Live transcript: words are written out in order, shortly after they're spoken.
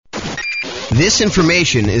This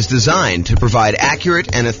information is designed to provide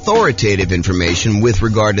accurate and authoritative information with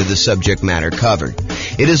regard to the subject matter covered.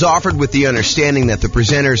 It is offered with the understanding that the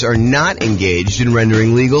presenters are not engaged in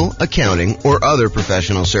rendering legal, accounting, or other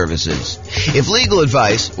professional services. If legal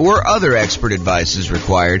advice or other expert advice is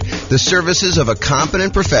required, the services of a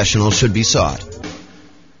competent professional should be sought.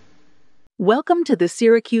 Welcome to the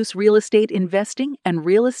Syracuse Real Estate Investing and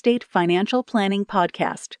Real Estate Financial Planning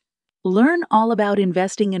Podcast. Learn all about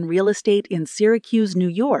investing in real estate in Syracuse, New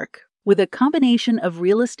York, with a combination of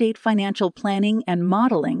real estate financial planning and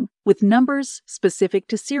modeling with numbers specific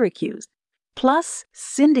to Syracuse, plus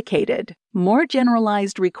syndicated, more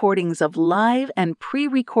generalized recordings of live and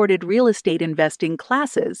pre-recorded real estate investing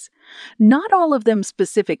classes, not all of them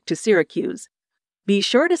specific to Syracuse. Be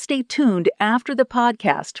sure to stay tuned after the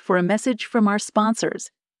podcast for a message from our sponsors.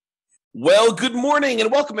 Well, good morning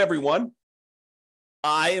and welcome, everyone.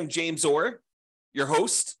 I am James Orr, your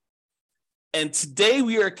host, and today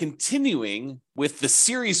we are continuing with the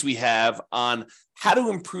series we have on how to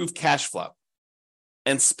improve cash flow.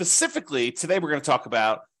 And specifically, today we're going to talk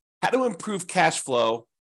about how to improve cash flow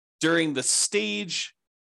during the stage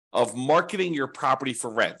of marketing your property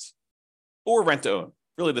for rent or rent to own.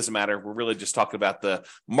 Really doesn't matter. We're really just talking about the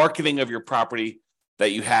marketing of your property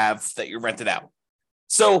that you have, that you're rented out.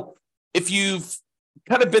 So if you've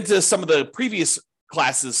kind of been to some of the previous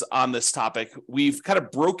classes on this topic, we've kind of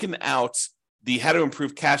broken out the how to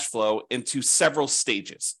improve cash flow into several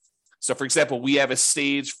stages. So for example, we have a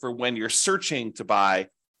stage for when you're searching to buy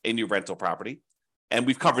a new rental property. And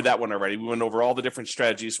we've covered that one already. We went over all the different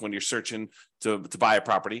strategies when you're searching to buy a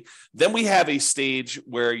property. Then we have a stage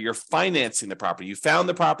where you're financing the property. You found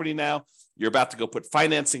the property now, you're about to go put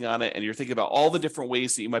financing on it, and you're thinking about all the different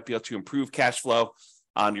ways that you might be able to improve cash flow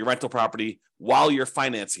on your rental property while you're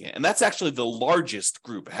financing it. And that's actually the largest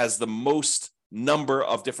group. It has the most number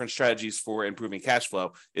of different strategies for improving cash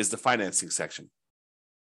flow is the financing section.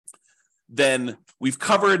 Then we've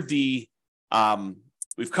covered the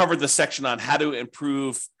section on how to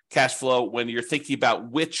improve cash flow when you're thinking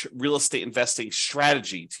about which real estate investing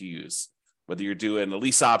strategy to use, whether you're doing a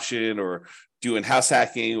lease option or doing house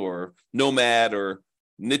hacking or nomad or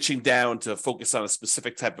niching down to focus on a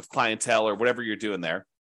specific type of clientele or whatever you're doing there.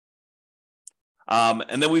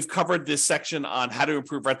 And then we've covered this section on how to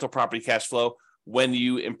improve rental property cash flow when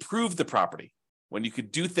you improve the property, when you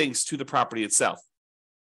could do things to the property itself.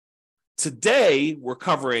 Today, we're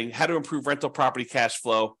covering how to improve rental property cash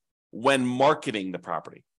flow when marketing the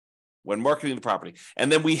property.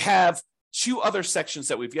 And then we have two other sections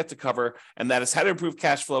that we've yet to cover, and that is how to improve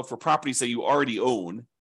cash flow for properties that you already own,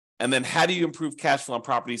 and then how do you improve cash flow on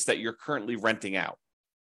properties that you're currently renting out.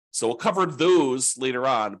 So we'll cover those later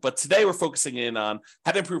on, but today we're focusing in on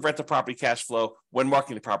how to improve rental property cash flow when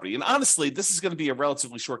marketing the property. And honestly, this is going to be a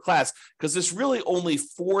relatively short class because there's really only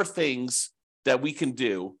 4 things that we can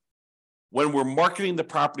do when we're marketing the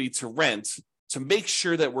property to rent to make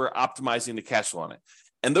sure that we're optimizing the cash flow on it.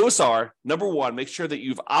 And those are, number 1, make sure that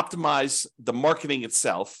you've optimized the marketing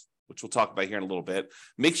itself, which we'll talk about here in a little bit.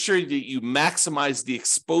 Make sure that you maximize the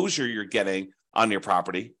exposure you're getting on your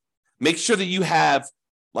property. Make sure that you have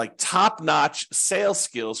like top-notch sales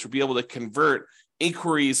skills to be able to convert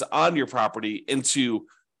inquiries on your property into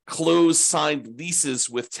closed signed leases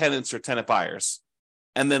with tenants or tenant buyers.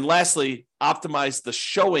 And then lastly, optimize the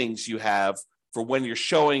showings you have for when you're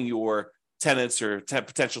showing your tenants or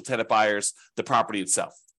potential tenant buyers the property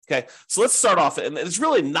itself. Okay, so let's start off. And it's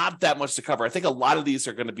really not that much to cover. I think a lot of these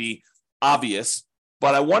are going to be obvious,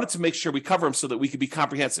 but I wanted to make sure we cover them so that we could be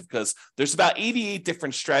comprehensive because there's about 88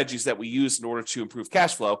 different strategies that we use in order to improve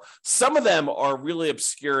cash flow. Some of them are really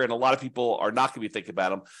obscure and a lot of people are not going to be thinking about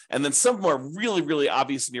them. And then some of them are really, really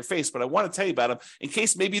obvious in your face, but I want to tell you about them in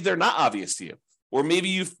case maybe they're not obvious to you. Or maybe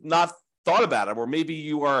you've not thought about them, or maybe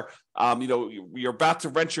you are, you're about to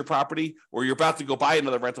rent your property, or you're about to go buy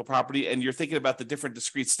another rental property, and you're thinking about the different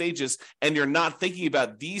discrete stages, and you're not thinking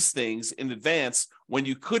about these things in advance when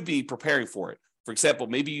you could be preparing for it. For example,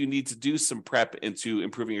 maybe you need to do some prep into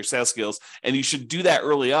improving your sales skills, and you should do that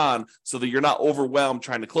early on so that you're not overwhelmed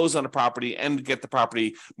trying to close on a property and get the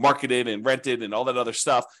property marketed and rented and all that other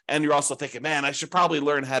stuff. And you're also thinking, man, I should probably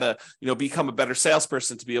learn how to, become a better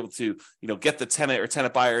salesperson to be able to, get the tenant or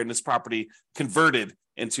tenant buyer in this property converted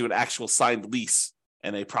into an actual signed lease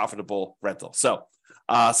and a profitable rental. So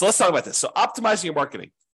let's talk about this. So optimizing your marketing.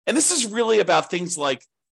 And this is really about things like,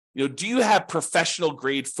 do you have professional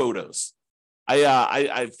grade photos?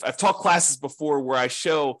 I've taught classes before where I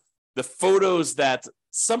show the photos that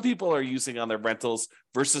some people are using on their rentals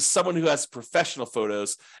versus someone who has professional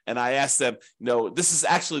photos. And I ask them, this is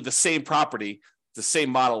actually the same property, the same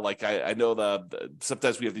model. Like I know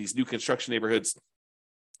sometimes we have these new construction neighborhoods,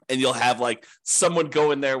 and you'll have like someone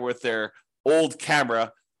go in there with their old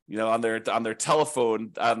camera, on their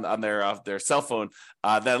telephone, on their cell phone,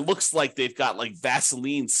 that looks like they've got like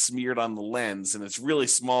Vaseline smeared on the lens, and it's really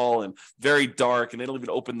small and very dark, and they don't even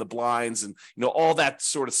open the blinds, and all that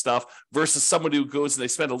sort of stuff. Versus someone who goes and they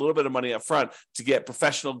spend a little bit of money up front to get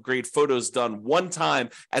professional grade photos done one time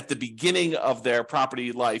at the beginning of their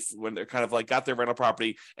property life, when they're kind of like got their rental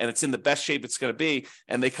property and it's in the best shape it's going to be,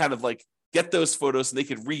 and they kind of like get those photos and they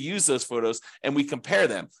can reuse those photos, and we compare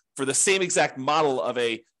them for the same exact model of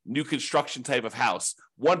a new construction type of house.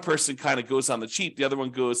 One person kind of goes on the cheap, the other one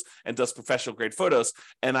goes and does professional grade photos.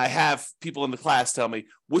 And I have people in the class tell me,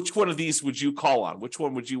 which one of these would you call on? Which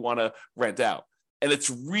one would you want to rent out? And it's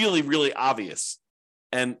really, really obvious.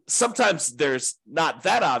 And sometimes there's not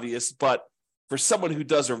that obvious, but for someone who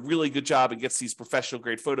does a really good job and gets these professional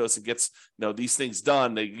grade photos and gets these things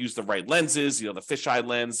done, they use the right lenses, the fisheye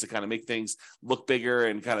lens to kind of make things look bigger,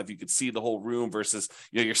 and kind of you could see the whole room versus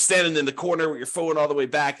you're standing in the corner with your phone all the way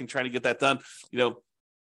back and trying to get that done.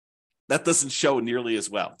 That doesn't show nearly as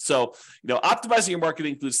well. So, optimizing your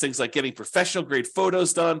marketing includes things like getting professional grade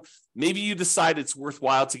photos done. Maybe you decide it's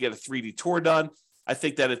worthwhile to get a 3D tour done. I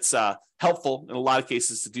think that it's helpful in a lot of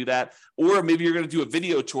cases to do that. Or maybe you're going to do a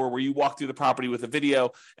video tour where you walk through the property with a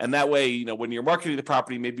video. And that way, when you're marketing the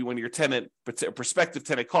property, maybe when your prospective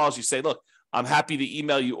tenant calls, you say, look, I'm happy to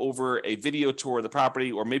email you over a video tour of the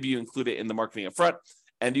property, or maybe you include it in the marketing up front,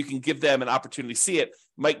 and you can give them an opportunity to see it.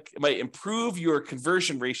 Might improve your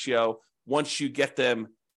conversion ratio once you get them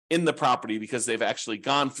in the property, because they've actually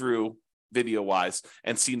gone through video-wise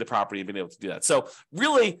and seen the property and been able to do that. So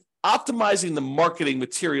really, optimizing the marketing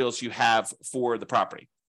materials you have for the property,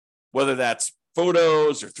 whether that's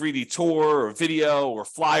photos or 3D tour or video or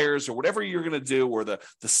flyers or whatever you're going to do, or the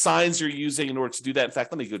signs you're using in order to do that. In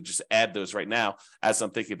fact, let me go just add those right now as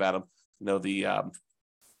I'm thinking about them. The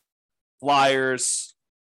flyers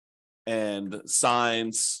and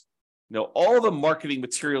signs, all the marketing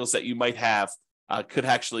materials that you might have could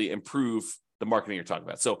actually improve the marketing you're talking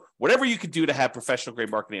about. So whatever you could do to have professional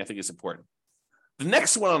grade marketing, I think is important. The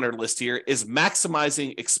next one on our list here is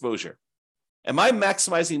maximizing exposure. Am I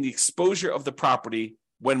maximizing the exposure of the property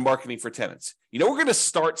when marketing for tenants? We're going to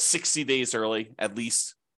start 60 days early, at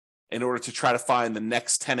least, in order to try to find the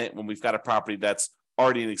next tenant when we've got a property that's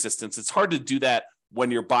already in existence. It's hard to do that when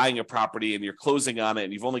you're buying a property and you're closing on it,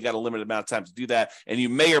 and you've only got a limited amount of time to do that, and you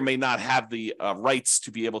may or may not have the rights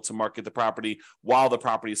to be able to market the property while the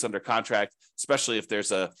property is under contract, especially if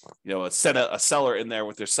there's a seller in there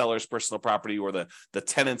with their seller's personal property, or the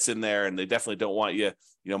tenants in there, and they definitely don't want you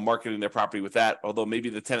marketing their property with that, although maybe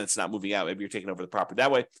the tenant's not moving out, maybe you're taking over the property that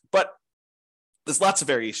way. But there's lots of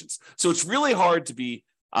variations. So it's really hard to be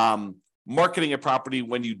marketing a property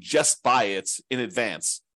when you just buy it in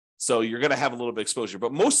advance. So you're going to have a little bit of exposure.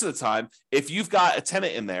 But most of the time, if you've got a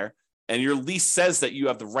tenant in there and your lease says that you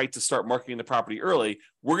have the right to start marketing the property early,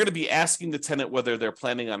 we're going to be asking the tenant whether they're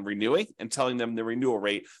planning on renewing and telling them the renewal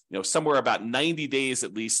rate, somewhere about 90 days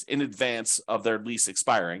at least in advance of their lease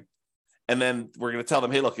expiring. And then we're going to tell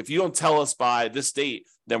them, hey, look, if you don't tell us by this date,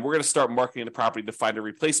 then we're going to start marketing the property to find a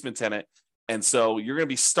replacement tenant. And so you're going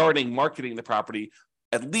to be starting marketing the property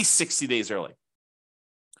at least 60 days early.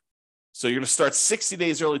 So you're going to start 60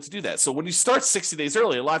 days early to do that. So when you start 60 days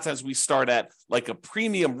early, a lot of times we start at like a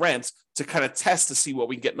premium rent to kind of test to see what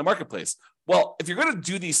we can get in the marketplace. Well, if you're going to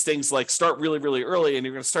do these things like start really, really early and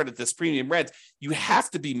you're going to start at this premium rent, you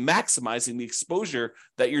have to be maximizing the exposure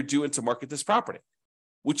that you're doing to market this property,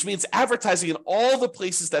 which means advertising in all the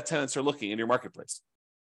places that tenants are looking in your marketplace.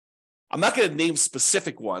 I'm not going to name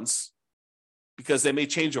specific ones because they may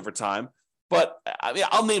change over time. But I mean,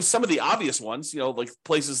 I'll name some of the obvious ones, like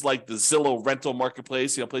places like the Zillow rental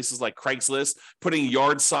marketplace, places like Craigslist, putting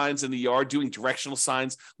yard signs in the yard, doing directional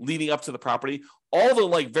signs leading up to the property, all the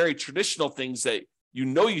like very traditional things that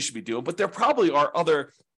you should be doing. But there probably are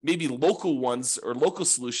other maybe local ones or local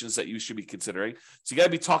solutions that you should be considering. So you got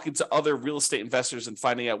to be talking to other real estate investors and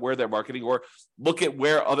finding out where they're marketing, or look at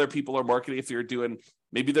where other people are marketing. If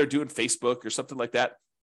maybe they're doing Facebook or something like that.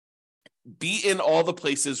 Be in all the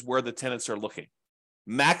places where the tenants are looking.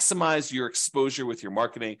 Maximize your exposure with your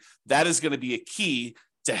marketing. That is going to be a key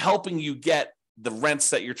to helping you get the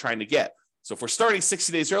rents that you're trying to get. So if we're starting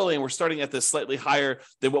 60 days early and we're starting at this slightly higher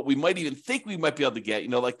than what we might even think we might be able to get,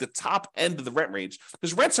 like the top end of the rent range,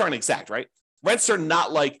 because rents aren't exact, right? Rents are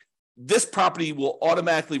not like this property will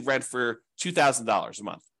automatically rent for $2,000 a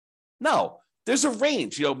month. No, there's a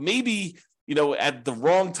range. Maybe, at the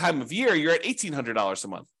wrong time of year, you're at $1,800 a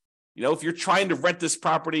month. If you're trying to rent this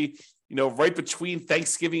property, right between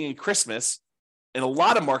Thanksgiving and Christmas, in a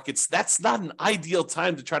lot of markets, that's not an ideal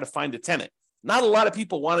time to try to find a tenant. Not a lot of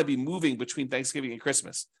people want to be moving between Thanksgiving and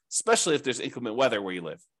Christmas, especially if there's inclement weather where you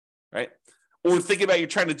live, right? Or thinking about you're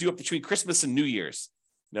trying to do it between Christmas and New Year's.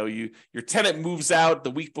 Your tenant moves out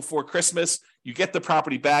the week before Christmas, you get the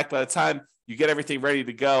property back. By the time you get everything ready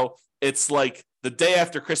to go, it's like the day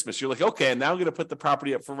after Christmas. You're like, okay, now I'm going to put the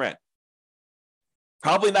property up for rent.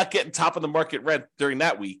 Probably not getting top of the market rent during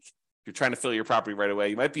that week. You're trying to fill your property right away.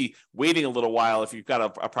 You might be waiting a little while if you've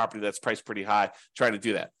got a property that's priced pretty high, trying to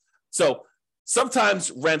do that. So sometimes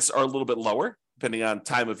rents are a little bit lower, depending on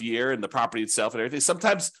time of year and the property itself and everything.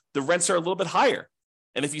 Sometimes the rents are a little bit higher.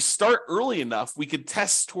 And if you start early enough, we could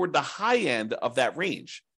test toward the high end of that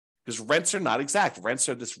range, because rents are not exact. Rents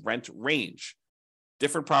are this rent range.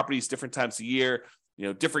 Different properties, different times of year,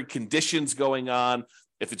 different conditions going on.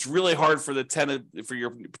 If it's really hard for the tenant, for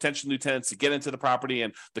your potential new tenants to get into the property,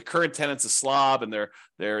 and the current tenant's a slob, and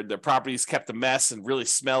their property's kept a mess and really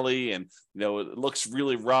smelly, and it looks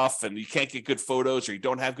really rough, and you can't get good photos, or you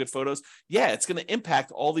don't have good photos, it's going to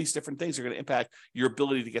impact all these different things. Are going to impact your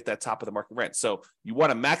ability to get that top of the market rent. So you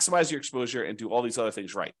want to maximize your exposure and do all these other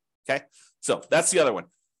things right. Okay, so that's the other one.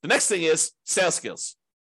 The next thing is sales skills.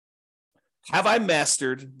 Have I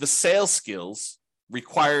mastered the sales skills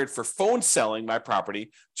required for phone selling my property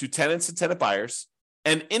to tenants and tenant buyers,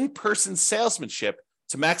 and in-person salesmanship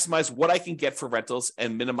to maximize what I can get for rentals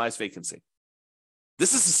and minimize vacancy?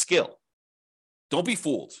 This is a skill. Don't be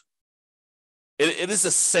fooled. It is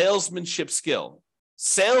a salesmanship skill.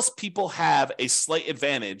 Salespeople have a slight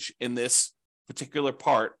advantage in this particular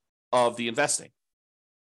part of the investing,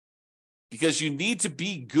 because you need to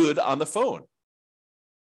be good on the phone.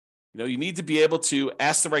 You need to be able to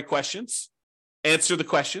ask the right questions, answer the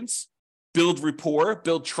questions, build rapport,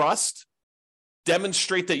 build trust,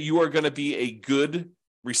 demonstrate that you are going to be a good,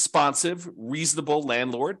 responsive, reasonable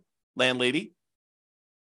landlord, landlady.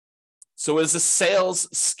 So it's a sales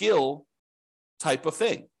skill type of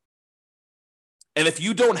thing. And if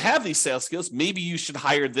you don't have these sales skills, maybe you should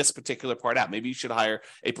hire this particular part out. Maybe you should hire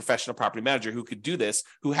a professional property manager who could do this,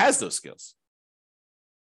 who has those skills.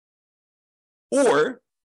 Or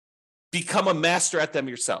become a master at them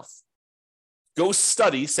yourself. Go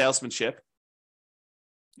study salesmanship.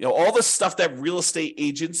 All the stuff that real estate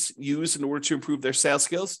agents use in order to improve their sales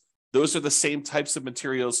skills, those are the same types of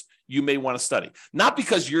materials you may want to study. Not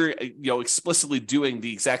because you're explicitly doing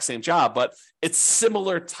the exact same job, but it's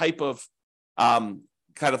similar type of kind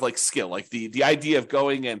of like skill, like the idea of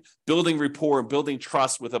going and building rapport and building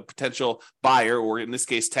trust with a potential buyer, or in this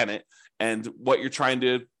case, tenant, and what you're trying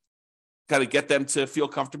to kind of get them to feel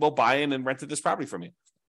comfortable buying and renting this property from you,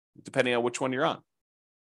 depending on which one you're on.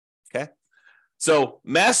 Okay. So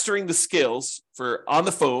mastering the skills for on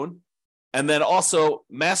the phone, and then also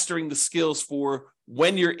mastering the skills for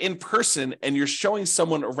when you're in person and you're showing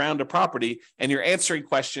someone around a property and you're answering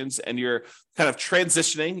questions and you're kind of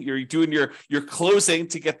transitioning, you're doing your closing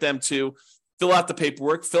to get them to fill out the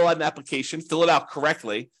paperwork, fill out an application, fill it out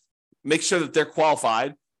correctly, make sure that they're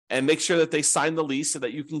qualified, and make sure that they sign the lease so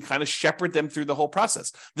that you can kind of shepherd them through the whole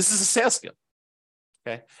process. This is a sales skill.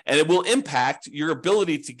 Okay. And it will impact your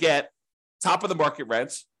ability to get top of the market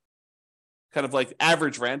rent, kind of like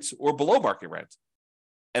average rent, or below market rent,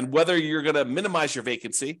 and whether you're going to minimize your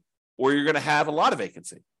vacancy or you're going to have a lot of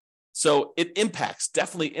vacancy. So it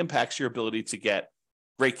definitely impacts your ability to get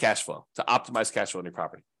great cash flow, to optimize cash flow on your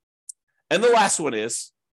property. And the last one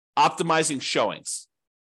is optimizing showings.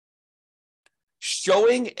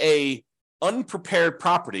 Showing a unprepared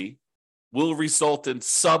property will result in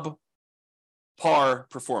subpar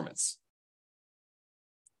performance.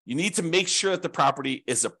 You need to make sure that the property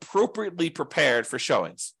is appropriately prepared for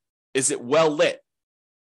showings. Is it well lit?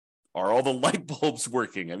 Are all the light bulbs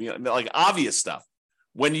working? I mean, like obvious stuff.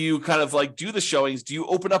 When you kind of like do the showings, do you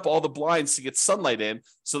open up all the blinds to get sunlight in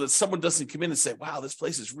so that someone doesn't come in and say, wow, this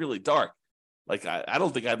place is really dark? Like, I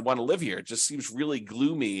don't think I'd want to live here. It just seems really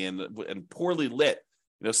gloomy and poorly lit,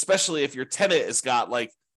 especially if your tenant has got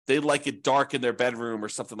like, they like it dark in their bedroom or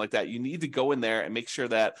something like that. You need to go in there and make sure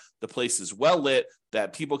that the place is well lit,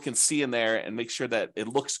 that people can see in there, and make sure that it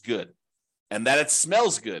looks good and that it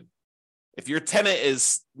smells good. If your tenant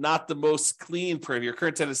is not the most clean, your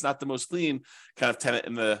current tenant is not the most clean kind of tenant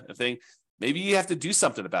in the thing, maybe you have to do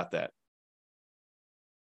something about that.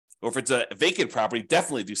 Or if it's a vacant property,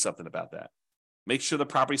 definitely do something about that. Make sure the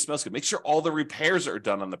property smells good. Make sure all the repairs are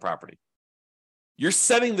done on the property. You're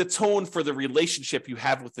setting the tone for the relationship you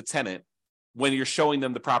have with the tenant when you're showing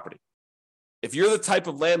them the property. If you're the type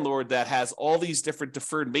of landlord that has all these different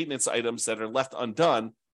deferred maintenance items that are left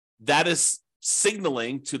undone, that is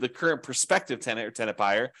signaling to the current prospective tenant or tenant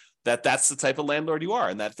buyer that that's the type of landlord you are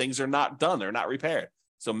and that things are not done, they're not repaired.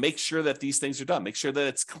 So make sure that these things are done. Make sure that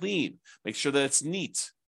it's clean. Make sure that it's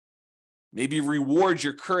neat. Maybe reward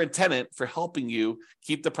your current tenant for helping you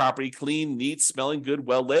keep the property clean, neat, smelling good,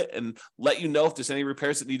 well lit, and let you know if there's any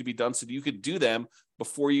repairs that need to be done so that you could do them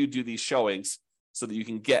before you do these showings so that you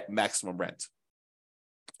can get maximum rent.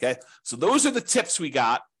 Okay, so those are the tips we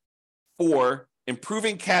got for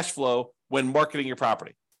improving cash flow when marketing your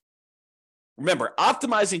property. Remember,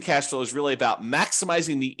 optimizing cash flow is really about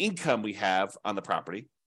maximizing the income we have on the property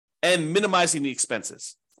and minimizing the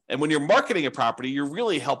expenses. And when you're marketing a property, you're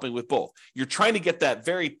really helping with both. You're trying to get that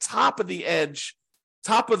very top of the edge,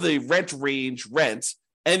 top of the rent range rent,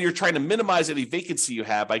 and you're trying to minimize any vacancy you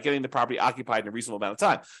have by getting the property occupied in a reasonable amount of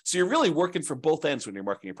time. So you're really working for both ends when you're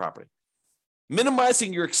marketing your property.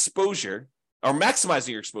 Minimizing your exposure, or maximizing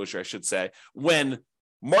your exposure, I should say, when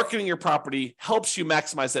marketing your property helps you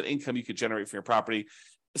maximize that income you could generate from your property.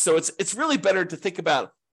 So it's really better to think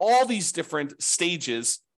about all these different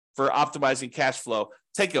stages for optimizing cash flow.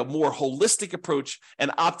 Take a more holistic approach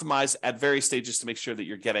and optimize at various stages to make sure that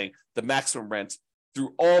you're getting the maximum rent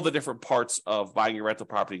through all the different parts of buying your rental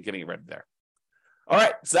property and getting it rented there. All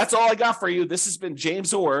right, so that's all I got for you. This has been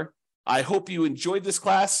James Orr. I hope you enjoyed this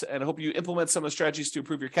class and I hope you implement some of the strategies to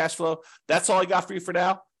improve your cash flow. That's all I got for you for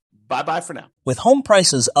now. Bye-bye for now. With home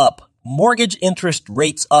prices up, mortgage interest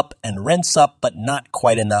rates up, and rents up but not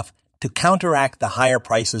quite enough to counteract the higher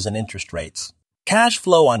prices and interest rates, cash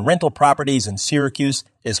flow on rental properties in Syracuse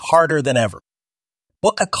is harder than ever.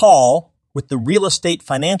 Book a call with the Real Estate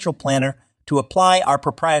Financial Planner to apply our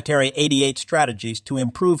proprietary 88 strategies to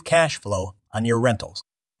improve cash flow on your rentals.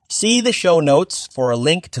 See the show notes for a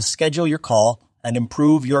link to schedule your call and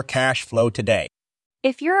improve your cash flow today.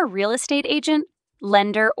 If you're a real estate agent,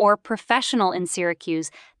 lender, or professional in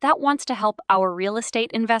Syracuse that wants to help our real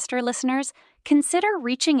estate investor listeners, consider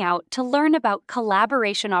reaching out to learn about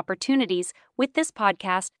collaboration opportunities with this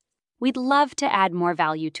podcast. We'd love to add more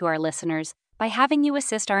value to our listeners by having you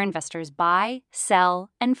assist our investors buy, sell,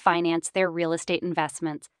 and finance their real estate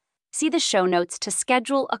investments. See the show notes to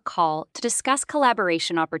schedule a call to discuss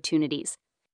collaboration opportunities.